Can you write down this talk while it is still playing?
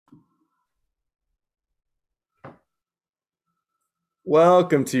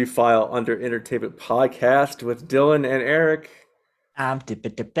Welcome to File Under Entertainment Podcast with Dylan and Eric. I'm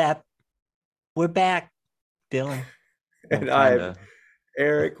dip. We're back, Dylan. Well, And kind I'm of.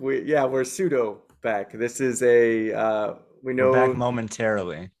 Eric. We're pseudo back. This is a we We're back know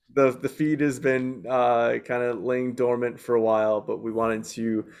momentarily. the feed has been kind of laying dormant for a while, but we wanted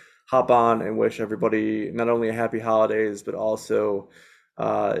to hop on and wish everybody not only a happy holidays, but also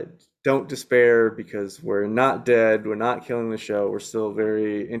uh, don't despair because we're not dead. We're not killing the show. We're still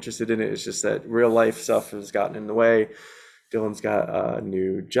very interested in it. It's just that real life stuff has gotten in the way. Dylan's got a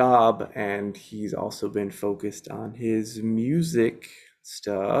new job and he's also been focused on his music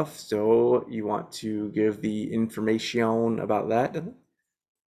stuff. So you want to give the information about that, Dylan?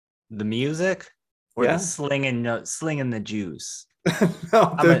 The music, or the Yeah. slinging, no, slinging the juice.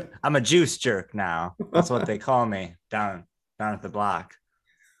 No, I'm a I'm a juice jerk now. That's what they call me down at the block.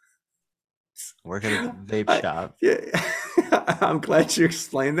 Work at a vape I, shop. yeah, I'm glad you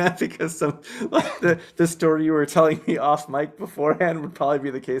explained that because some like the story you were telling me off mic beforehand would probably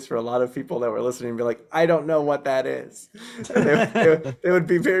be the case for a lot of people that were listening and be like, I don't know what that is. And they would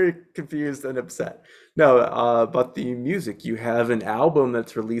be very confused and upset. No, but the music, you have an album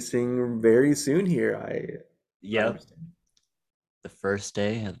that's releasing very soon here. I Yep, understand. the first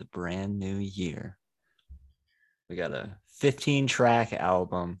day of the brand new year. We got a 15 track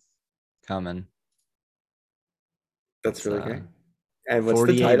album coming. That's It's really great. And what's the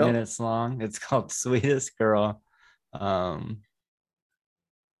 48 title? minutes long. It's called Sweetest Girl. Um,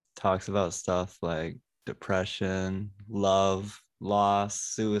 Talks about stuff like depression, love, loss,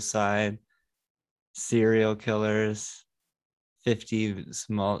 suicide, serial killers, 50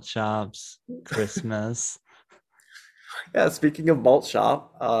 malt shops, Christmas. Yeah, speaking of Malt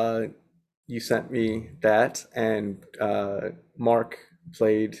Shop, you sent me that, and Mark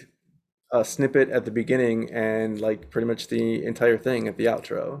played a snippet at the beginning and like pretty much the entire thing at the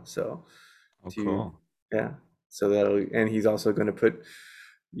outro. So Oh, to cool. yeah, so that'll and he's also going to put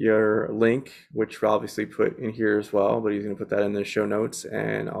your link, which we'll obviously put in here as well, but he's going to put that in the show notes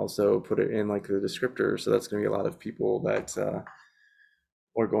and also put it in like the descriptor. So that's going to be a lot of people that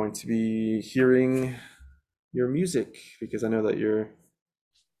are going to be hearing your music because I know that your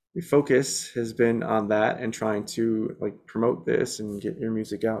focus has been on that and trying to like promote this and get your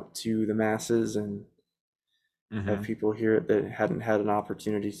music out to the masses and have Hmm. people hear it that hadn't had an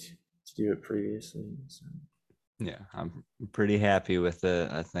opportunity to do it previously. So, Yeah, I'm pretty happy with it.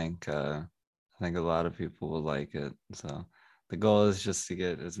 I think a lot of people will like it. So the goal is just to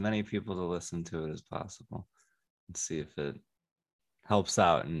get as many people to listen to it as possible and see if it helps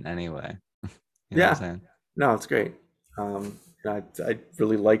out in any way. You know what I'm yeah, saying? no, it's great. I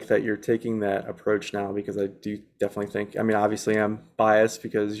really like that you're taking that approach now because I do definitely think, I mean, obviously I'm biased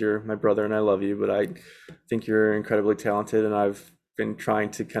because you're my brother and I love you, but I think you're incredibly talented and I've been trying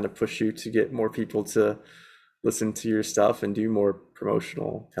to kind of push you to get more people to listen to your stuff and do more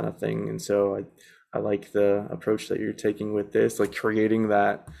promotional kind of thing. And so I like the approach that you're taking with this, like creating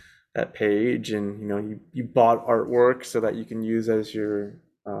that page and you bought artwork so that you can use as your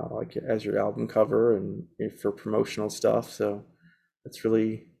like as your album cover and for promotional stuff. So it's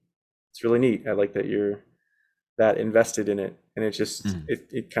really it's really neat. I like that you're that invested in it. And it just Mm.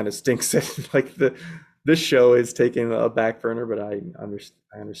 it kind of stinks that like this show is taking a back burner, but I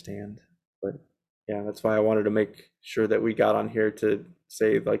understand. But yeah, that's why I wanted to make sure that we got on here to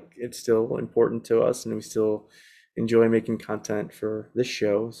say like it's still important to us and we still enjoy making content for this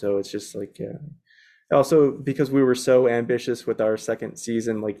show. So it's just like also because we were so ambitious with our second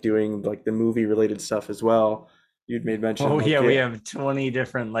season, like doing like the movie related stuff as well. You'd made mention Oh like yeah, we yeah. have 20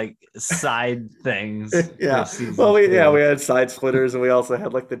 different like side things for Yeah. Well, season we two. had side splitters and we also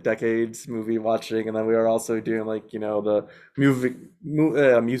had like the decades movie watching and then we were also doing like, the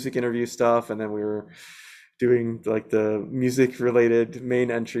music interview stuff and then we were doing like the music related main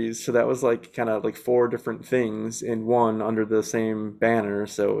entries. So that was like kind of like four different things in one under the same banner.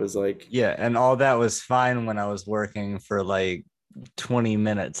 So it was like Yeah, and all that was fine when I was working for like 20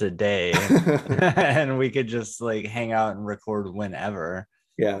 minutes a day and we could just like hang out and record whenever.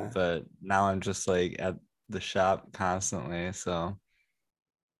 yeah. But now I'm just like at the shop constantly. So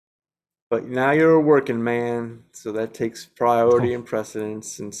But now you're a working man, so that takes priority and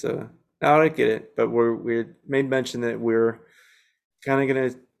precedence. And so now I get it. But we made mention that we're kind of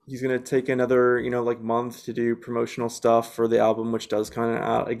gonna he's gonna take another like month to do promotional stuff for the album, which does come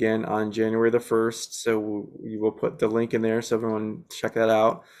out again on January the 1st. So we will put the link in there so everyone check that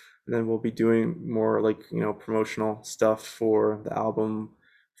out. And then we'll be doing more like promotional stuff for the album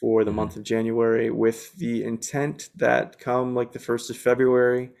for the month Mhm. of January with the intent that come like the 1st of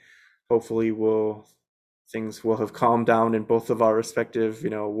February hopefully we'll things will have calmed down in both of our respective,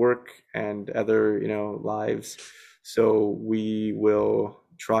 work and other, lives. So we will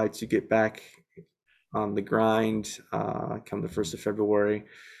try to get back on the grind come the 1st of February.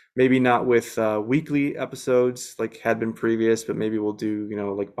 Maybe not with weekly episodes like had been previous, but maybe we'll do,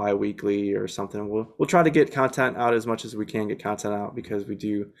 like bi-weekly or something. We'll try to get content out as much as we can get content out because we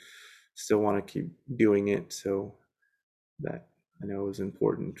do still want to keep doing it. So that I know is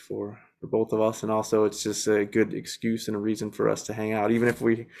important for both of us, and also it's just a good excuse and a reason for us to hang out, even if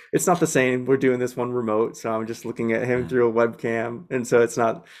it's not the same. We're doing this one remote, so I'm just looking at him Yeah. through a webcam, and so it's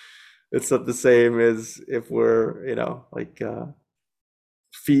not the same as if we're like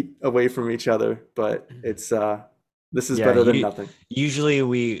feet away from each other. But it's this is Yeah, better than nothing.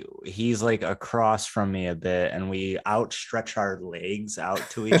 usually he's like across from me a bit and we outstretch our legs out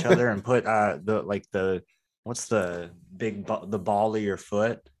to each other and put the what's the the ball of your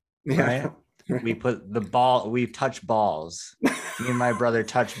foot, Yeah. right? We put the ball, we touch balls. Me and my brother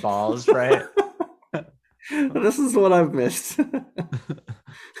touch balls, right? This is what I've missed.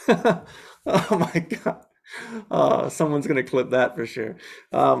 Oh my God. Someone's gonna clip that for sure.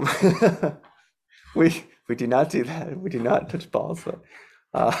 Um, we do not do that. We do not touch balls. But,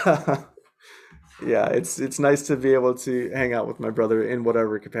 uh, yeah, it's nice to be able to hang out with my brother in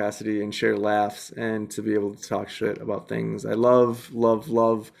whatever capacity and share laughs and to be able to talk shit about things. I love, love,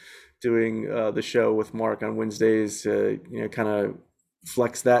 love doing the show with Mark on Wednesdays to kind of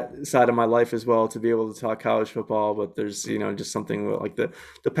flex that side of my life as well to be able to talk college football. But there's just something like the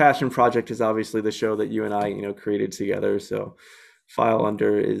passion project is obviously the show that you and I created together. So File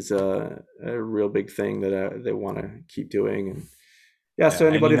Under is a real big thing that they want to keep doing. And yeah, Yeah, so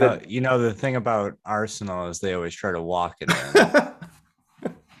and anybody that the thing about Arsenal is they always try to walk it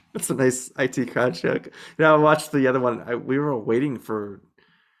in. that's a nice IT crowd joke. I watched the other one. We were waiting for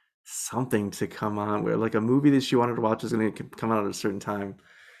something to come on. Where like a movie that she wanted to watch was going to come out at a certain time,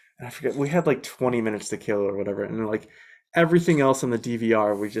 and I forget. We had like 20 minutes to kill or whatever, and like everything else on the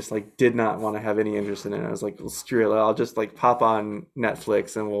DVR, we just like did not want to have any interest in it. I was like, well, screw it. I'll just like pop on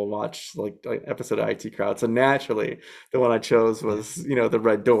Netflix and we'll watch like episode of IT Crowd. So naturally, the one I chose was the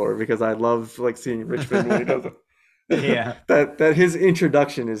Red Door because I love like seeing Richmond when he does it. Yeah. That his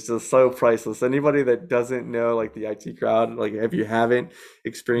introduction is just so priceless. Anybody that doesn't know like the IT Crowd, like if you haven't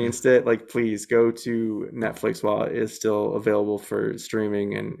experienced it, like please go to Netflix while it is still available for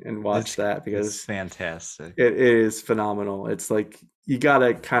streaming and watch that It's because fantastic. it is phenomenal. It's like you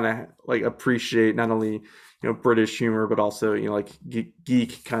gotta kind of like appreciate not only British humor but also like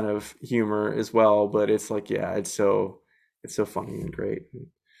geek kind of humor as well. But it's like yeah, it's so funny and great.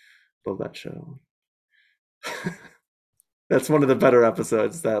 Love that show. That's one of the better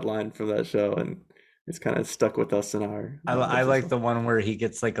episodes. That line from that show, and it's kind of stuck with us in our I lives as like well. the one where he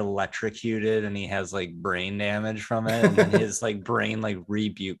gets like electrocuted and he has like brain damage from it, and then his like brain like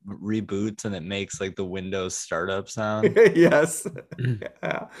reboots and it makes like the Windows startup sound. Yes.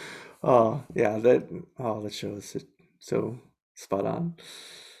 Yeah. Oh yeah. That show is so spot on.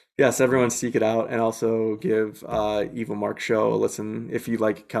 Yes, everyone seek it out and also give Evil Mark Show a listen if you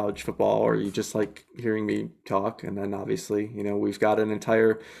like college football or you just like hearing me talk. And then obviously, we've got an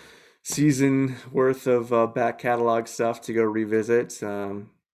entire season worth of back catalog stuff to go revisit.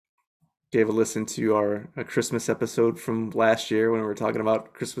 Gave a listen to our a Christmas episode from last year when we were talking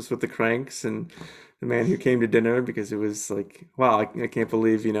about Christmas with the Cranks and the man who came to dinner because it was like, wow, I can't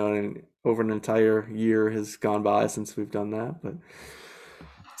believe, over an entire year has gone by since we've done that. But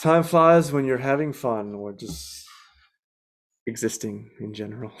time flies when you're having fun or just existing in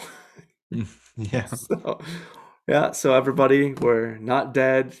general. Yeah. So, yeah, so everybody, we're not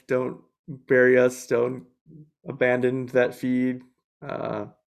dead. Don't bury us. Don't abandon that feed. Uh,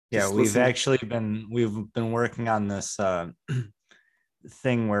 Yeah, just listen. we've been working on this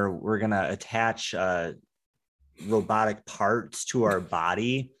thing where we're gonna attach robotic parts to our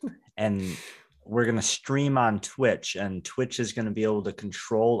body and we're going to stream on Twitch, and Twitch is going to be able to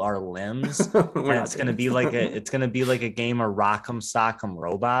control our limbs, We're and not doing it. it's going to be like a game of Rock'em Sock'em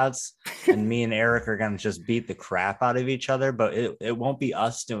Robots, and me and Eric are going to just beat the crap out of each other, but it won't be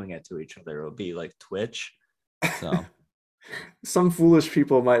us doing it to each other. It'll be like Twitch. So Some foolish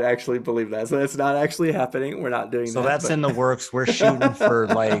people might actually believe that. So it's not actually happening. We're not doing that, that's in but the works. We're shooting for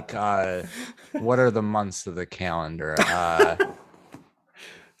like what are the months of the calendar?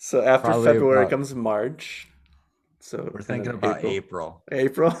 so after Probably February about comes March. So we're kind thinking of about April.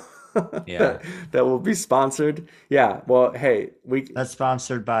 April. April. Yeah. That will be sponsored. Yeah. Well, hey, we That's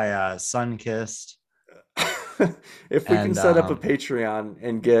sponsored by Sunkissed. if we can And set up a Patreon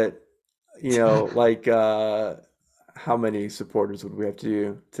and get, like how many supporters would we have to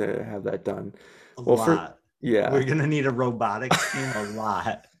do to have that done? a Well, for lot. We're Yeah. gonna need a robotics team a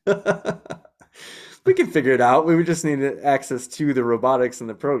lot. We can figure it out. We would just need access to the robotics and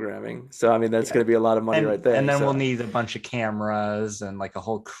the programming. So I mean, that's Yeah. going to be a lot of money right And there. then we'll So need a bunch of cameras and like a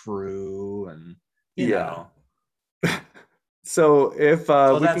whole crew and you yeah. know. So if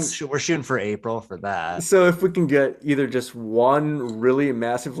So we can, we're shooting for April for that. so if we can get either just one really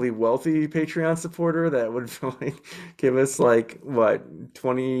massively wealthy Patreon supporter that would like give us like what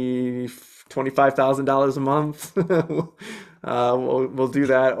 25,000 dollars a month, we'll do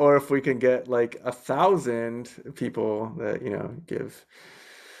that. Or if we can get like 1,000 people that give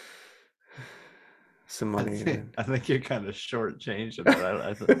some money, then I think you're kind of shortchanging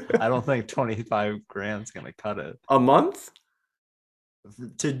it. I don't think 25 grand's gonna cut it. a month.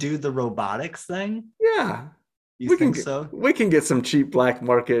 To do the robotics thing? Yeah, You we can think get so? we can get some cheap black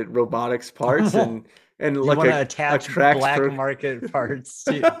market robotics parts and You like want to a attach cracked black pro. market parts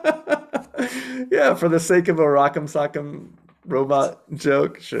to Yeah, for the sake of a Rock'em Sock'em robot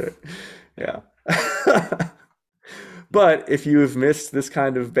joke, sure. Yeah. But if you have missed this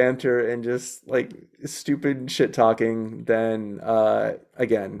kind of banter and just like stupid shit talking, then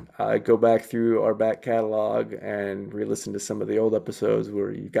again, go back through our back catalog and re-listen to some of the old episodes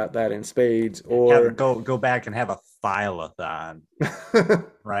where you got that in spades, have or go back and have a file-a-thon,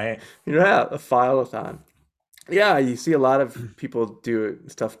 right? yeah, a file-a-thon. Yeah, you see a lot of people do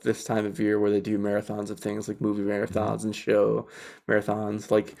stuff this time of year where they do marathons of things like movie Mhm. marathons and show marathons.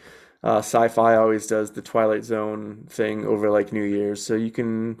 Like Sci-Fi always does the Twilight Zone thing over like New Year's. So you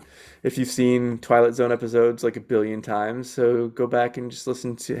can, if you've seen Twilight Zone episodes like a billion times, so go back and just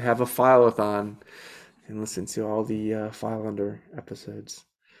listen to have a file-a-thon and listen to all the File Under episodes.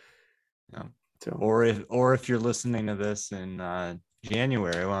 Yeah. So Or if you're listening to this in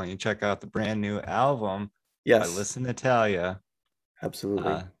January, why don't you check out the brand new album by yes, Listen Natalia,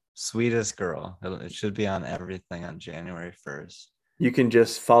 absolutely. uh, Sweetest Girl. It should be on everything on January 1st. You can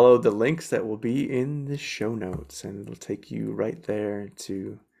just follow the links that will be in the show notes, and it'll take you right there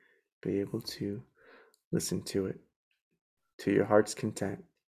to be able to listen to it to your heart's content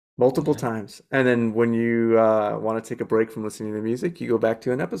multiple Yeah. times. And then when you want to take a break from listening to music, you go back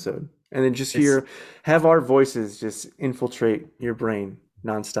to an episode and then just It's have our voices just infiltrate your brain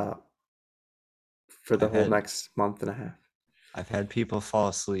nonstop for the I've whole had next month and a half. I've had people fall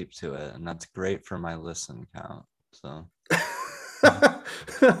asleep to it, and that's great for my listen count. So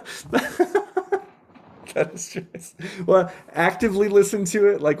That is true. Well, actively listen to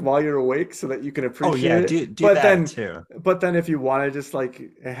it like while you're awake so that you can oh appreciate yeah, it. do that too. But then if you want to just like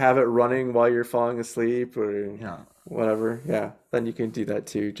have it running while you're falling asleep or You know. whatever, yeah, then you can do that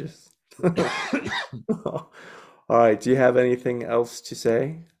too. Just all right. Do you have anything else to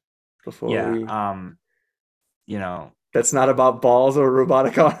say before Yeah. we? You know, That's not about balls or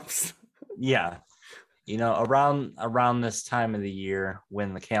robotic arms. yeah. Around this time of the year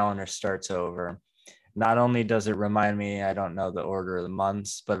when the calendar starts over, not only does it remind me I don't know the order of the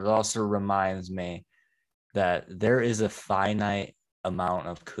months, but it also reminds me that there is a finite amount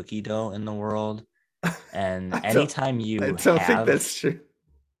of cookie dough in the world. And I don't. anytime I you don't think have, that's true.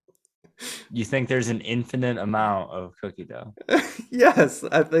 you think there's an infinite amount of cookie dough. Yes,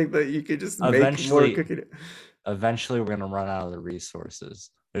 I think that you could just make more Eventually, cookie dough. eventually we're gonna run out of the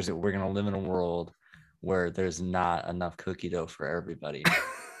resources. We're gonna live in a world where there's not enough cookie dough for everybody.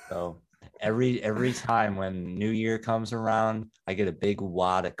 So every time when New Year comes around, I get a big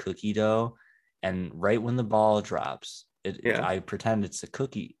wad of cookie dough, and right when the ball drops, Yeah. I pretend it's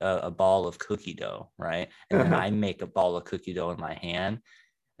a ball of cookie dough, right? And then Uh-huh. I make a ball of cookie dough in my hand,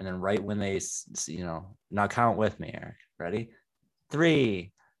 and then right when now count with me, Eric. Ready?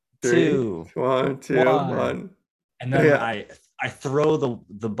 Three, Three, two, one, two, one, one. and then Yeah. I throw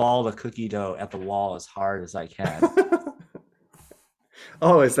the ball of cookie dough at the wall as hard as I can.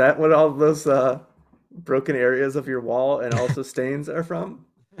 Oh, is that what all those broken areas of your wall and also stains are from?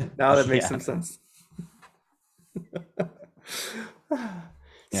 Now that makes some Yeah, sense. yeah,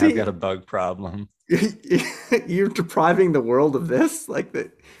 I've See, got a bug problem. you're depriving the world of this. Like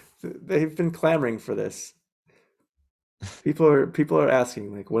that, they've been clamoring for this. People are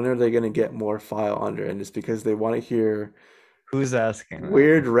asking like, when are they going to get more file under? And it's because they want to hear Who's asking that?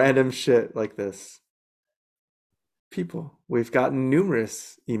 weird, random shit like this. People, we've gotten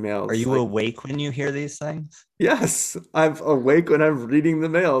numerous Are emails you like, awake when you hear these things? yes, I'm awake when I'm reading the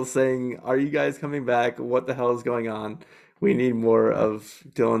mail saying, are you guys coming back? What the hell is going on? We need more of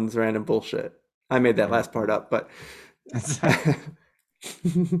Dylan's random bullshit. I made that Yeah. last part up, but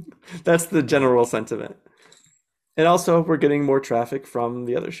that's the general sentiment. And also, we're getting more traffic from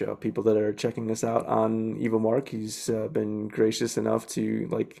the other show. People that are checking us out on Evil Mark. He's been gracious enough to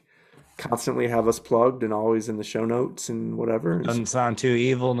like constantly have us plugged and always in the show notes and whatever. And Doesn't sound too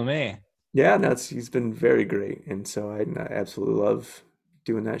evil to me. yeah, no, he's been very great, and so I absolutely love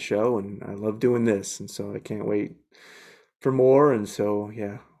doing that show, and I love doing this, and so I can't wait for more. And so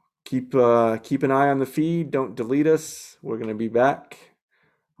yeah, keep an eye on the feed. Don't delete us. We're gonna be back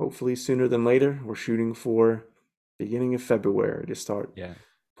hopefully sooner than later. We're shooting for beginning of February to start Yeah.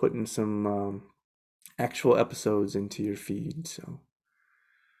 putting some actual episodes into your feed. So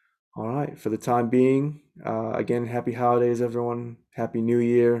all right, for the time being, again, happy holidays, everyone. Happy New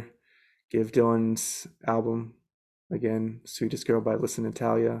Year. Give Dylan's album again, Sweetest Girl by Listen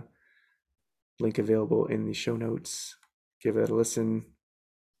Natalia. Link available in the show notes. Give it a listen.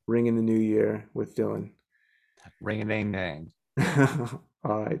 Ring in the new year with Dylan. Ring a ding ding.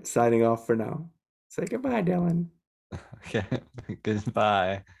 All right, signing off for now. Say goodbye, Dylan. Okay.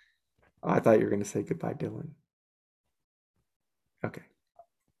 Goodbye. Oh, I thought you were going to say goodbye, Dylan. Okay.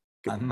 I'm